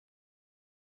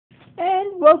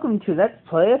And welcome to Let's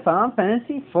Play Final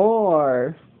Fantasy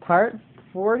IV, Part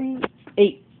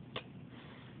 48.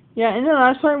 Yeah, in the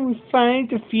last part we finally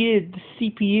defeated the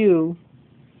CPU,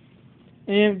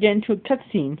 and then get into a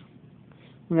cutscene.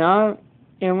 Now,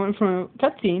 it went from a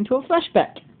cutscene to a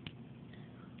flashback.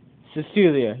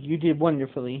 Cecilia, you did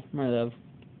wonderfully, my love.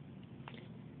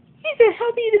 He's a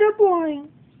happy little boy.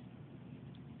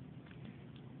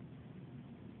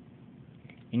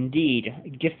 Indeed, a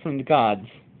gift from the gods.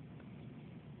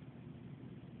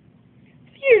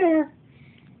 Theodore.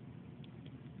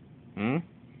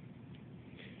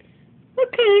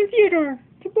 What kind of Theodore?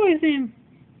 The boy's name.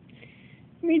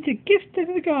 It means a gift of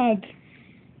the gods.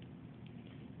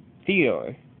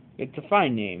 Theodore. It's a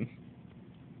fine name.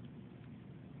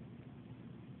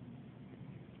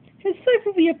 His life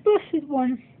will be a blessed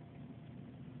one.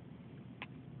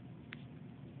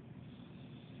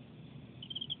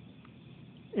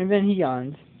 And then he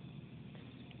yawns.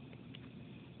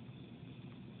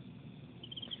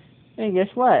 And guess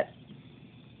what?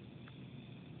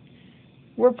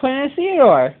 We're playing as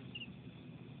Theodore.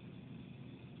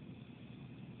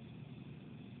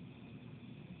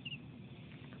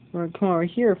 We're gonna come over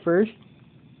here first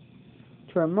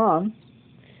to our mom.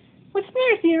 What's the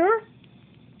matter, Theodore?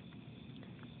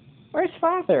 Where's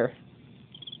Father?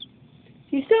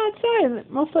 He's still outside,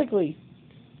 most likely.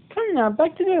 Come now,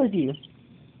 back to bed with you.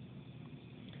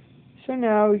 So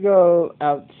now we go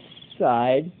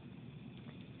outside.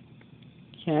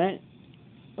 Can't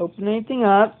open anything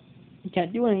up. You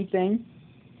can't do anything.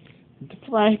 It's a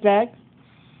flashback.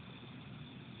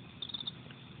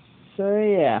 So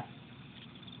yeah.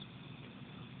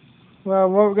 Well,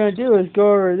 what we're gonna do is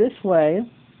go over this way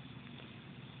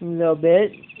a little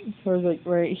bit. So it's like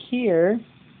right here,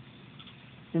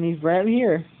 and he's right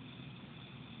here.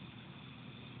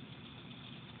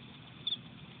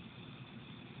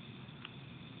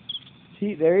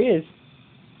 See, there he is.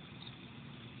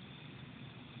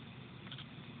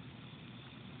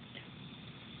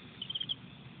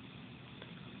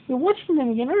 You're watching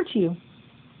them again, aren't you?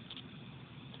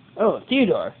 Oh,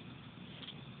 Theodore.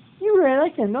 You really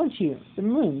like them, don't you? The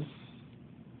moons.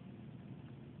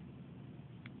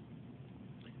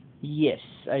 Yes,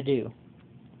 I do.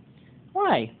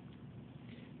 Why?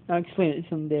 I'll explain it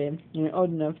someday when you're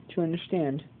old enough to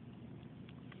understand.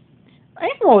 I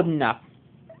am old enough.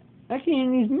 I can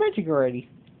even use magic already.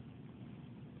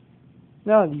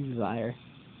 No, you liar.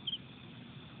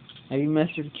 Have you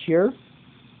mastered Cure?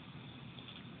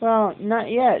 Well,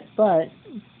 not yet, but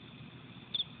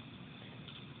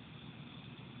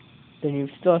then you've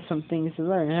still have some things to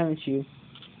learn, haven't you?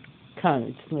 Come,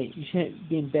 it's late. You shouldn't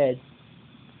be in bed.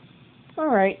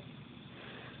 Alright.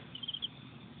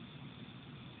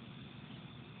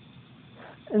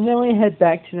 And then we head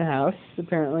back to the house,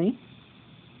 apparently.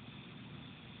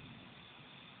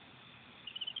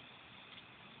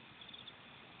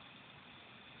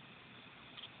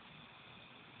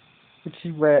 Which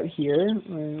is right up here,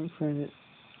 right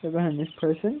behind this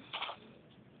person.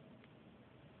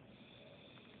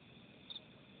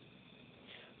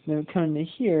 Then we come into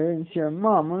here and see our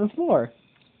mom on the floor.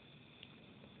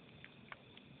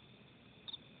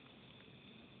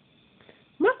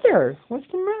 Mother, what's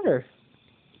the matter?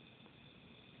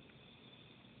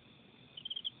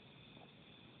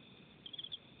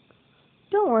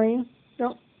 Don't worry.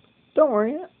 Don't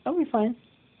worry. I'll be fine.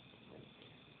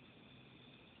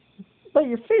 But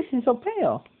your face is so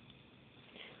pale.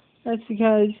 That's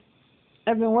because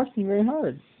I've been working very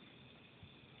hard.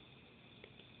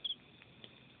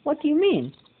 What do you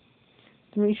mean?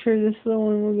 To make sure this little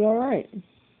one will be alright.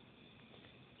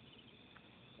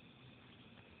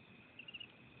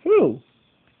 Who?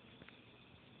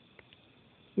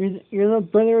 Your little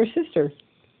brother or sister.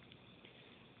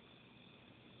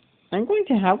 I'm going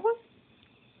to have one?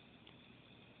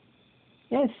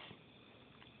 Yes.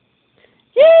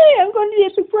 Yay! I'm going to be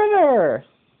a big brother!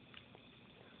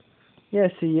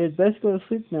 Yes, so you'd best go to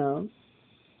sleep now.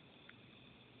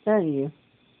 Aren't you?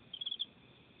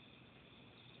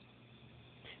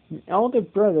 An older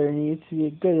brother needs to be a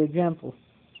good example.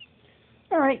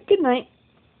 Alright, good night.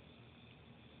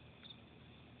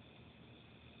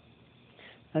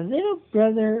 A little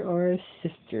brother or a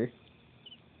sister.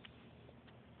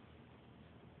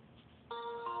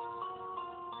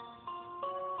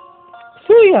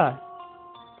 Kluya!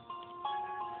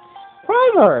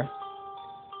 Father!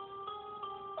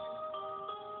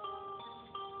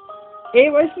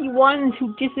 It was the ones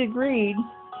who disagreed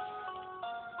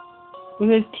with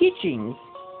his teachings.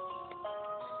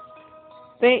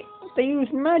 They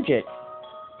used magic.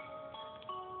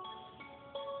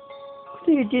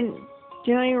 So you didn't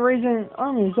even raise an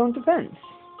army in his own defense.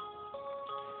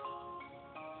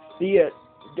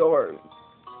 Theodore.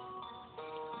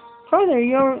 Father, are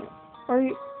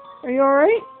you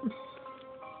alright?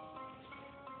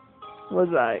 Was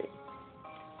I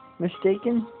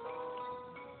mistaken?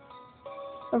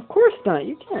 Of course not.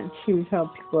 You can't choose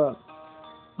how people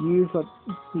use what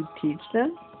you teach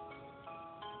them.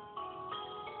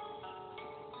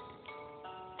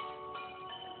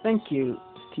 Thank you,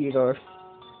 Theodore.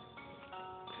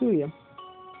 Kluya.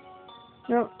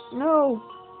 No.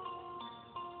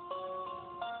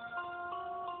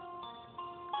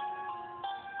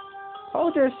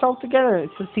 Hold yourself together,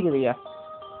 Cecilia.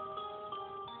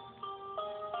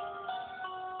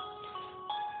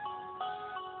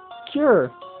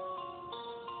 Cure.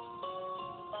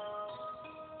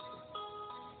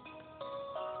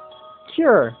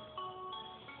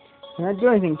 You're not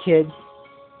doing anything, kid.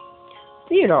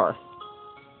 Theodore.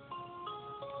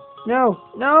 No.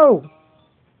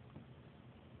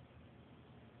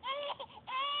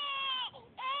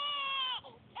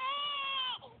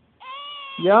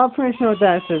 Y'all pretty sure what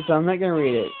that says, so I'm not gonna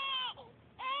read it.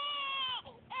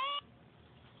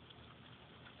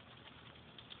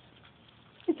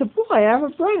 It's a boy. I have a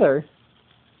brother.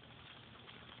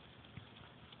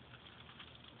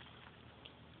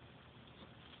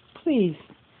 Please,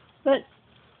 let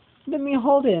me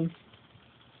hold him.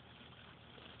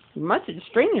 You must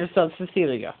restrain yourself,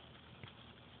 Cecilia.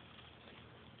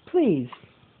 Please.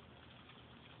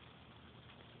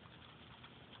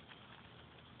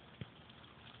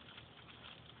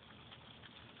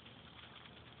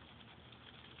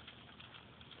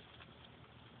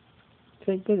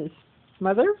 Thank goodness.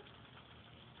 Mother?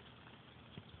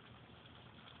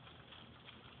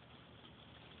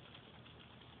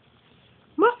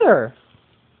 Mother!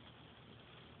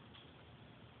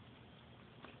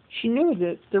 She knew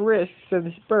that the risks of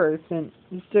his birth, and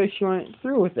so she went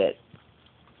through with it.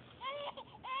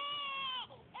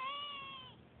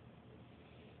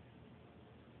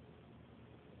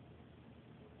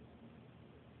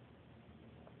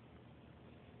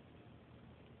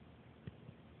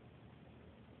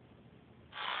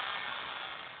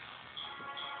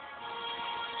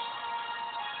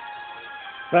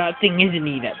 That thing isn't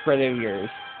he, that brother of yours.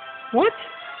 What?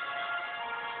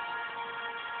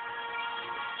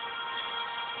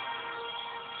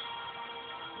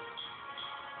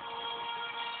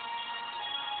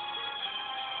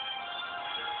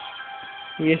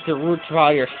 He is the root of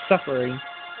all your suffering.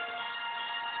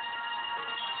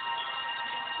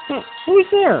 Who's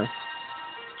there? If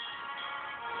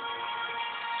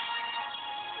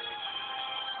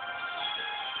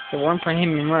it weren't for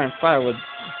him and Rosa and Rydia would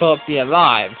both be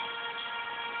alive.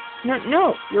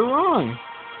 No, you're wrong.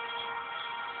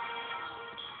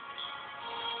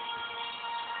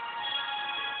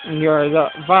 And you're the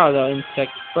vile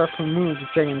insect, birth from moon of the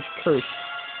dragon's curse.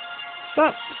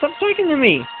 Stop talking to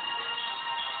me.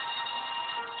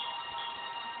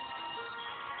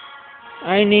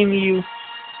 I name you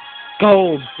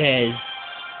Golbez.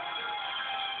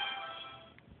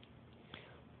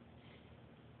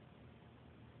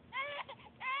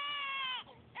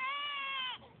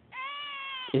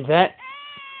 Is that?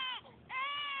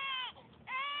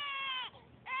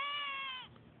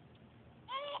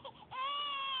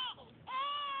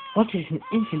 What is an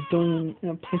infant doing in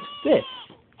a place like this?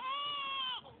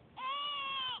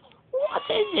 What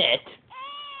is it?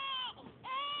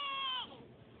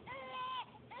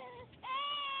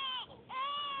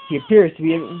 He appears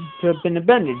to have been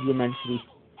abandoned, Your Majesty.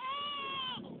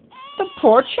 The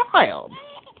poor child.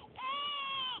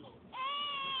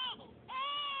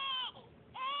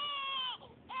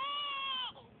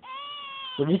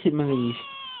 What is it, my lady?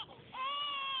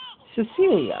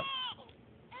 Cecilia.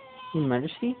 Your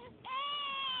Majesty?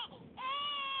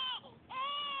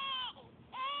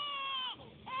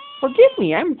 Forgive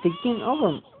me, I'm thinking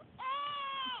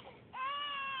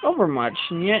over much,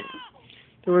 and yet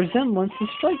the resemblance is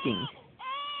striking.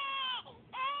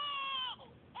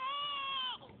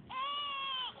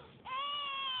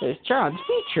 This child's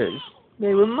features, they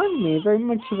remind me very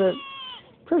much of a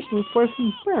person who forced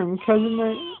me firm because of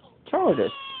my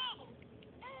cowardice.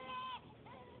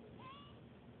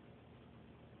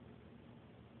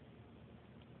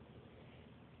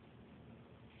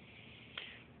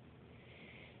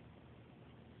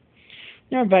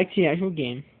 Now back to the actual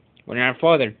game. When our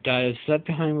father died, I was left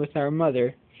behind with our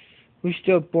mother, who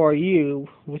still bore you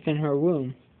within her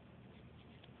womb.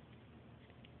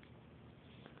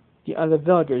 The other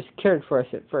villagers cared for us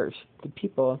at first. The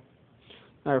people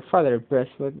our father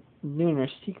blessed with lunar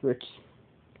secrets.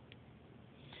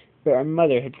 But our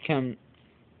mother had become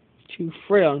too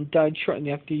frail and died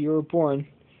shortly after you were born.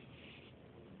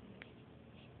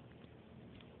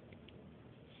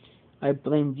 I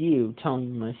blamed you,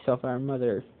 telling myself our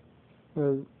mother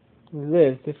would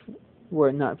live if were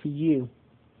it not for you.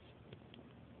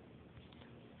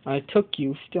 I took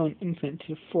you, still an infant,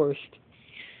 to the forest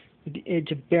with the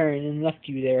edge of barren and left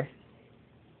you there.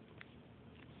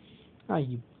 Ah,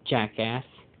 you jackass.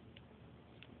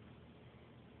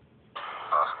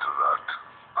 After that,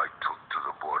 I took to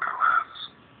the borderlands,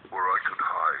 where I could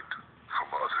hide from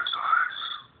others' eyes.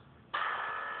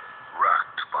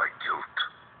 Racked by guilt,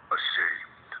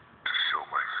 ashamed to show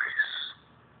my face.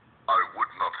 I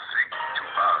would not think to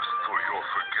ask for your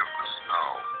forgiveness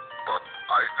now, but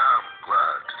I am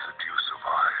glad that you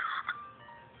survived.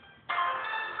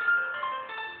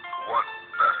 What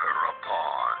better a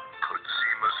pawn could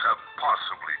Zemus have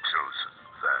possibly chosen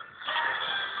than this?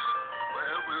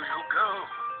 Where will you go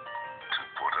to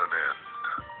put an end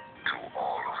to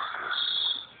all of this?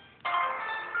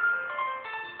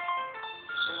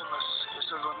 Zemus is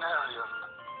a lunarian,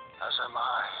 as am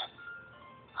I.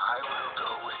 I will go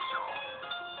with you.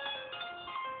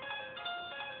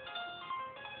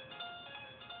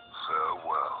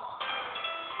 Farewell,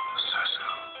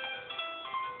 Cecil.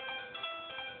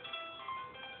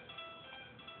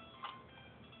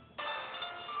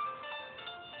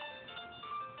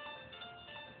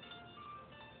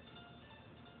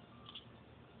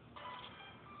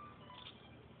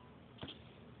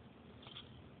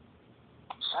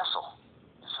 Cecil,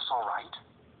 is this all right?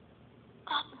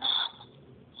 That man,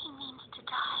 he means to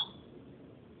die.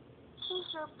 He's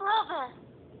your brother.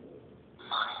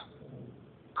 My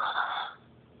brother.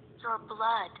 Your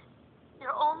blood.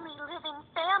 Your only living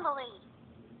family.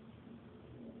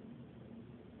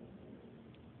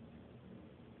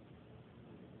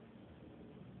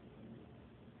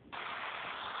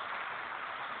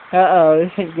 Uh-oh,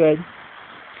 this ain't good.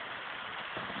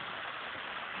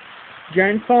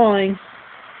 Giant falling.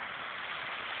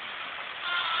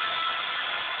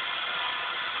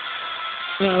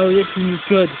 Uh-oh, this isn't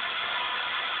good.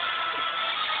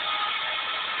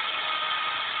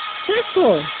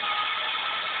 Cecil!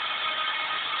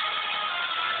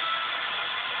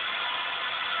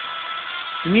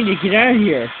 We need to get out of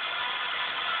here.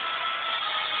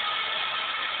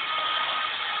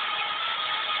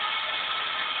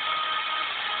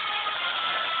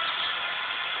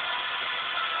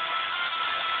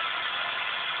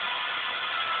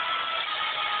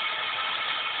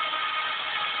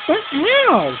 What?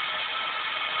 How?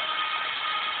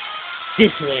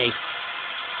 This way.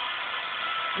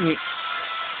 Wait.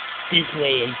 This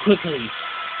way and quickly.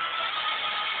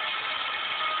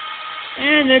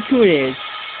 And that's who it is.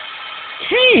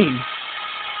 Kain!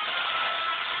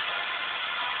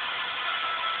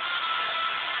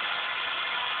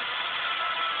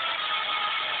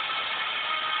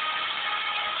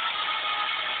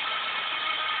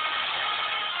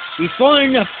 We've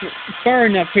fallen far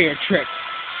enough for your trick.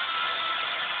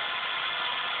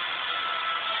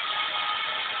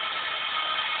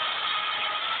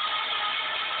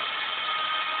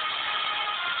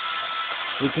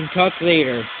 We can talk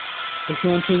later. If you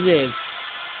want to live,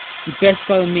 you best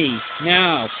follow me,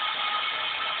 now.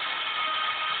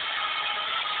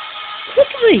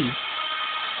 Quickly!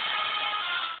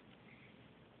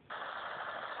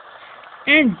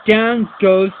 And down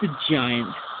goes the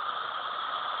giant.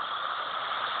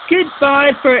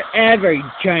 Goodbye forever, you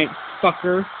giant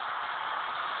fucker.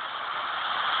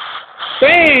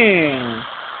 Bam!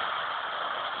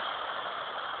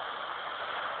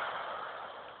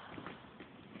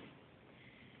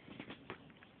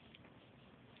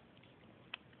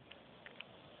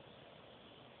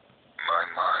 My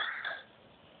mind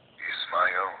is my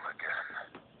own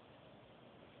again.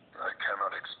 I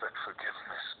cannot expect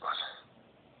forgiveness, but...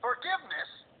 Forgiveness?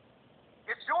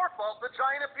 It's your fault the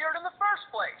giant appeared in the first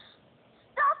place.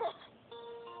 Stop it!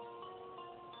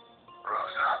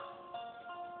 Rosa,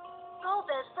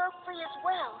 Golbez broke free as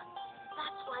well.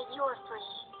 That's why you're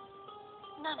free.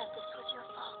 None of this was your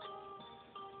fault.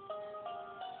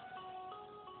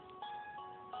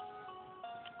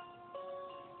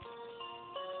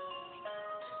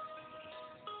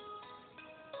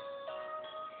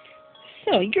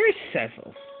 So, you're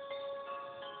Cecil.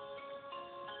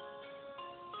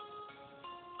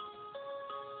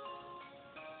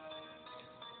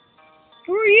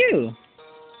 Who are you?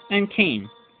 I'm Kain.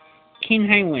 Kain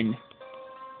Highwind.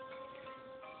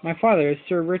 My father is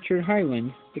Sir Richard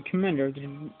Highwind, the commander of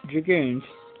the Dragoons.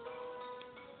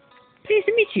 Pleased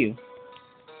to meet you.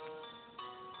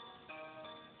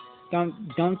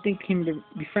 Don't think him to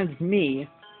be friends with me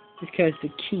just because the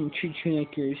king treats you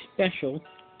like you're special.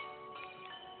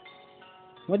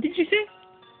 What did you say?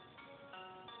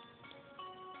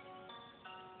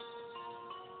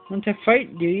 Want to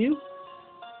fight, do you?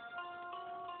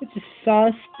 What's a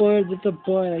soft, spoiled little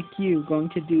boy like you going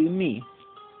to do to me?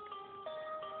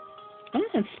 I'm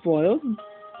not spoiled.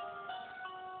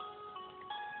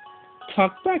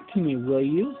 Talk back to me, will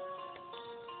you?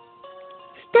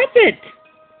 Stop it!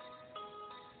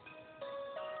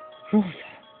 Rosa.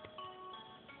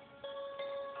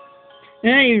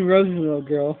 And not even Rosa's little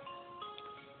girl.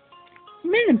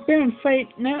 You made a barren fight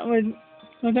not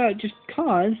without just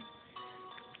cause.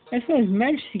 That's what his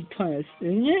majesty caused,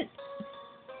 isn't it?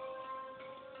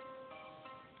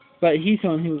 But he's the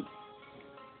one who...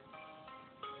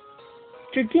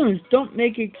 Dragoons don't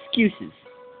make excuses.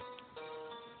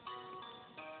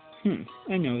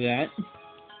 I know that.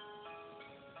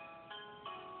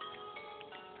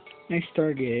 I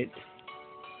started it.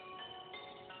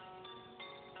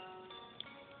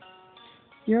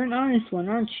 You're an honest one,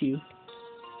 aren't you?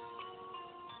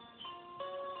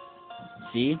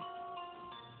 See?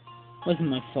 Wasn't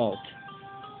my fault.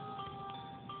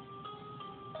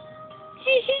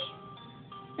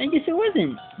 I guess it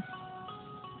wasn't.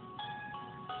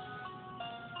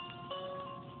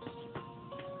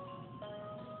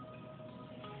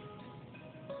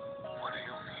 What do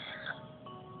you mean?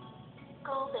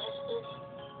 Golbez is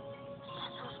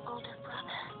Cecil's older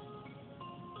brother.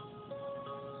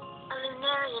 A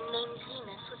lunarian named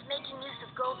Zemus was making use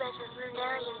of Golbez's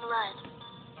lunarian blood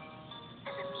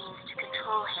as a means to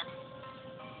control him.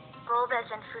 Golbez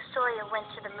and Fusoya went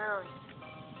to the moon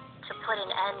to put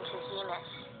an end to Zemus.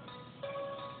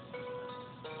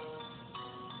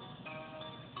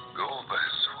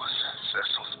 Golbez was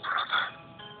Cecil's brother.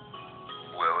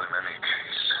 Well, in any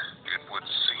case, it would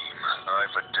seem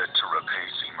I've a debt to repay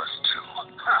Zemus too.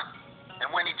 Huh.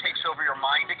 And when he takes over your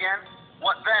mind again,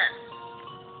 what then?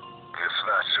 If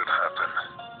that should happen,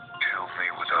 kill me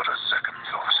without a second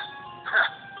thought. Huh.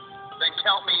 Then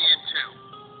count me in too.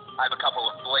 I have a couple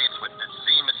of blades with the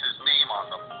Zemus' name on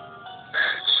them.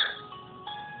 Edge.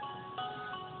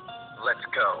 Let's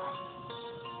go.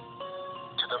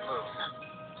 To the moon.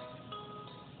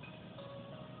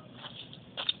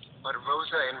 But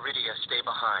Rosa and Rydia stay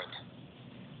behind.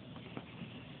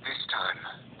 This time,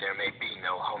 there may be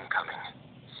no homecoming.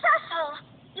 Cecil,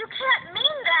 you can't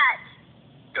mean that.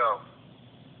 Go.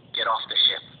 Get off the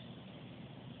ship.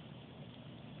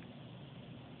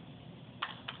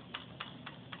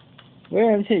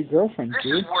 Where is his girlfriend, This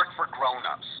dude? is work for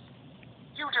grown-ups.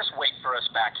 You just wait for us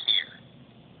back here.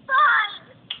 Fine.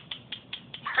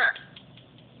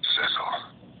 Cecil.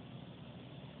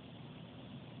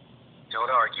 Don't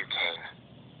argue, Kain.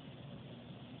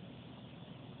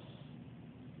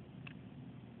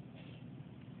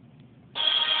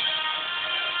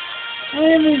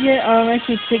 And we get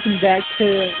actually taken back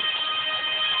to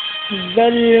the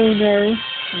lunar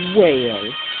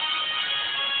whale.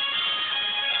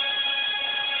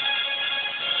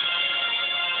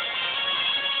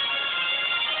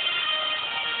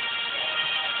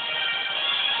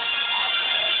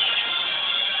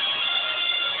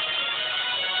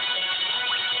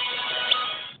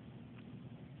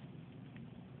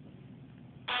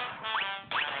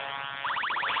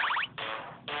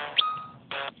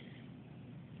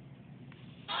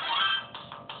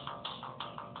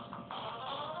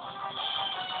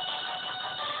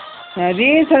 Now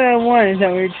these are the ones that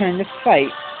we were trying to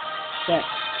fight. That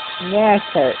last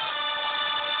part.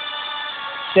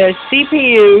 The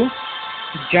CPU,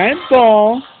 giant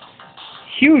ball,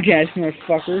 huge ass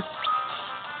motherfucker,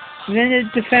 and then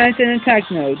the defense and attack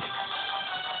nodes.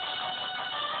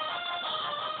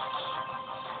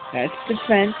 That's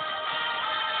defense.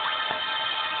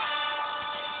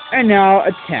 And now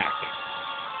attack.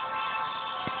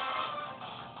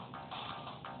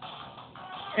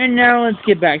 And now let's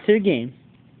get back to the game.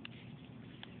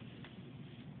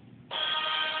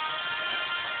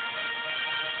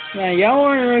 Now y'all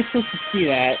weren't really supposed to see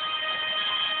that.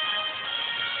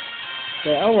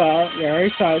 But oh well, you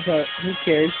already saw it, so who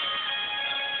cares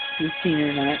if you've seen it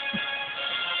or not.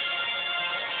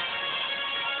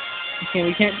 Okay,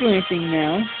 we can't do anything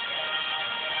now.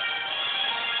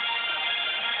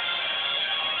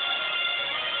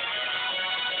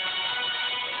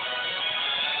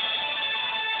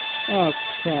 Oh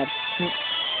crap.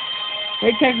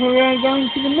 Wait till we're going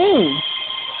to the moon.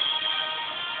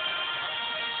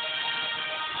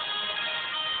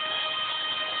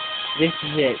 This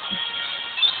is it.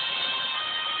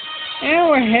 And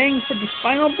we're heading for the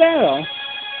final battle.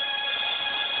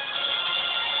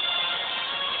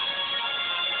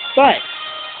 But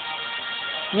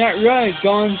we're not really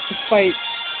going to fight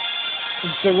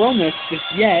Zeromus just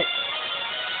yet.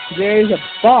 There is a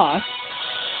boss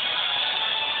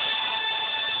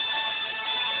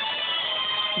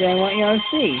that I want y'all to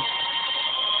see.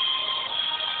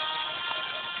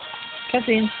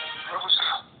 Cutscene. Rosa.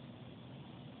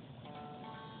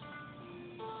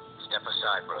 Step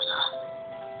aside, Rosa.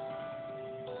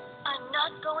 I'm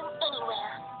not going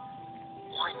anywhere.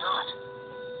 Why not?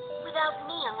 Without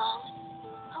me along,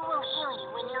 who will heal you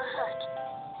when you're hurt?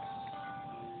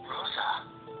 Rosa.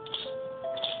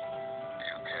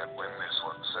 You can't win this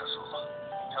one, Cecil.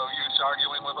 No use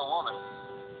arguing with a woman.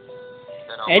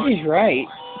 Then I'll Ed is argue right.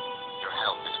 more. Your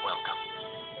help is welcome.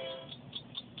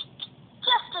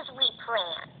 Just as we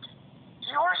planned.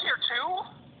 You're here too?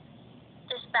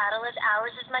 This battle is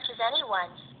ours as much as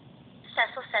anyone's.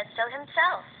 Cecil said so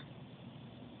himself.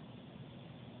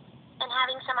 And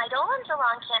having some Eidolons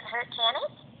along can't hurt, can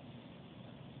it?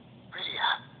 Rydia.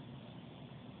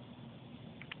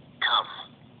 Come.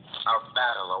 Our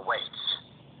battle awaits.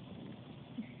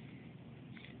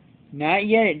 Not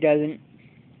yet, it doesn't.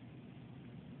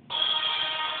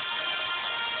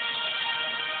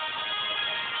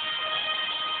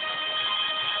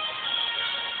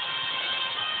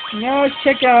 Now let's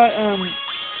check out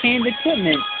Kain's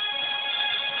equipment.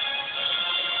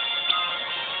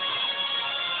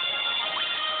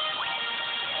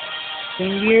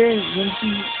 Gear,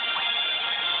 Gimpy.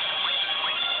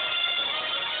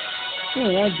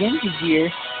 Oh, that's Gimpy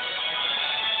gear.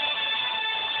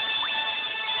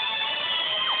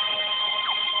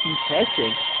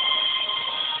 Impressive.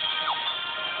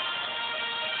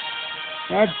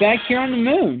 Now we're back here on the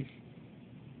moon.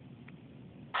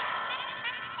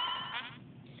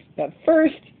 But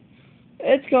first,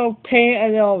 let's go pay a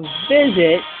little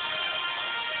visit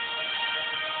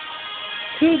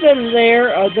to the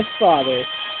Lair of the Father.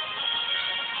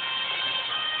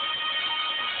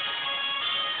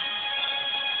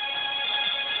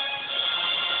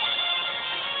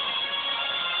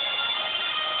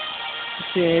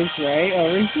 This is right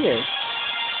over here.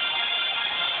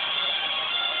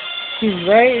 He's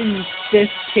right in this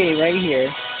cave right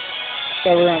here.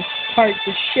 So we're gonna park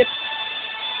the ship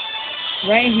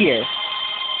right here.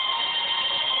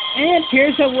 And it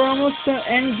appears that we're almost to the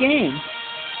end game.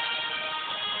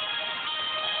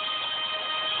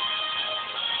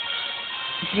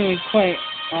 It's going to be quite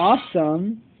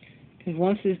awesome, because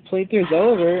once this playthrough is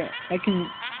over, I can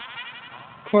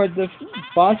record the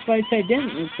boss fights I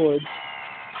didn't record.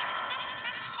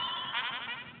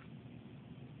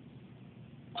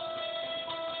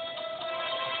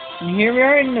 And here we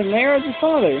are in the Lair of the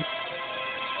Father.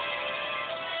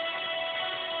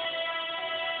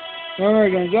 Where we're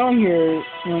going to go here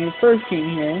when we first came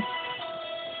here.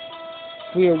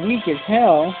 We were weak as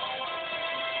hell.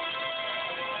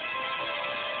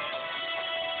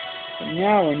 But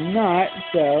now we're not,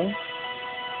 so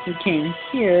we came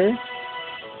here.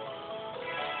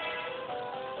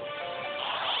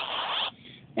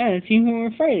 And let's see who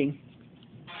we're fighting.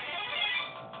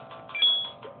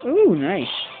 Ooh, nice.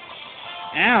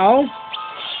 Ow!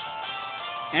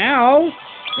 Ow!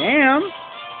 Damn!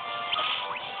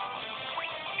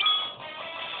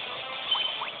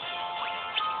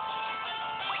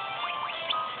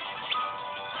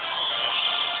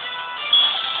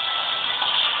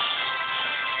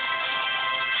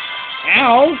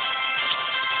 Ow!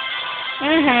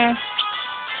 Uh-huh.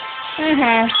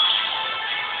 Uh-huh.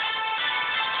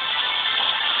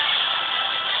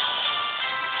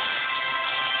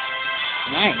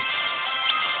 Nice.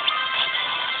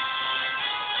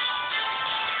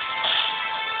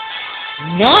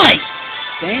 Nice!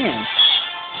 Damn.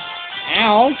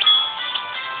 Ow.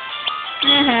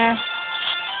 Uh-huh.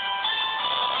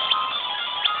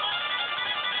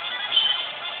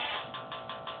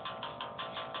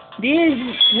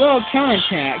 These will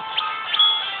counterattack.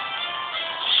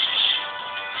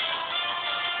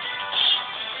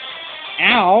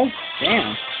 Ow.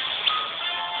 Damn.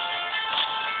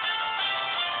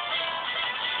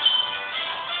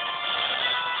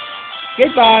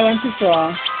 Goodbye, once and for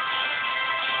all.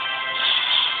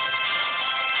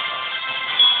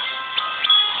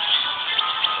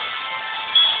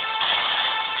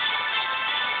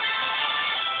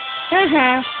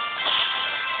 Haha.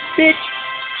 Bitch.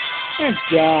 Let's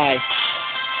die.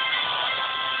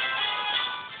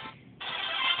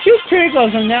 2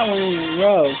 criticals on that one in a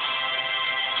row.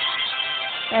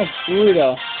 That's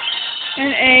brutal.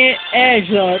 And Edge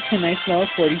though, it's a nice level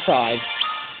 45.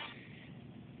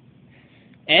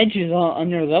 Edge is all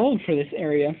under leveled for this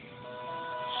area.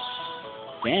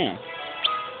 Damn.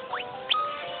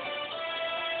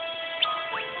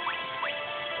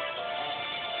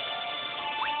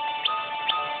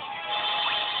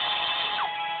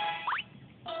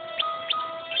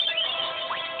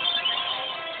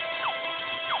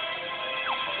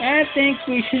 I think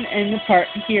we should end the part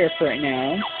here for right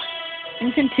now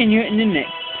and continue in the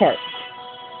next part.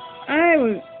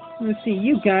 I will see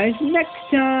you guys next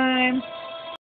time.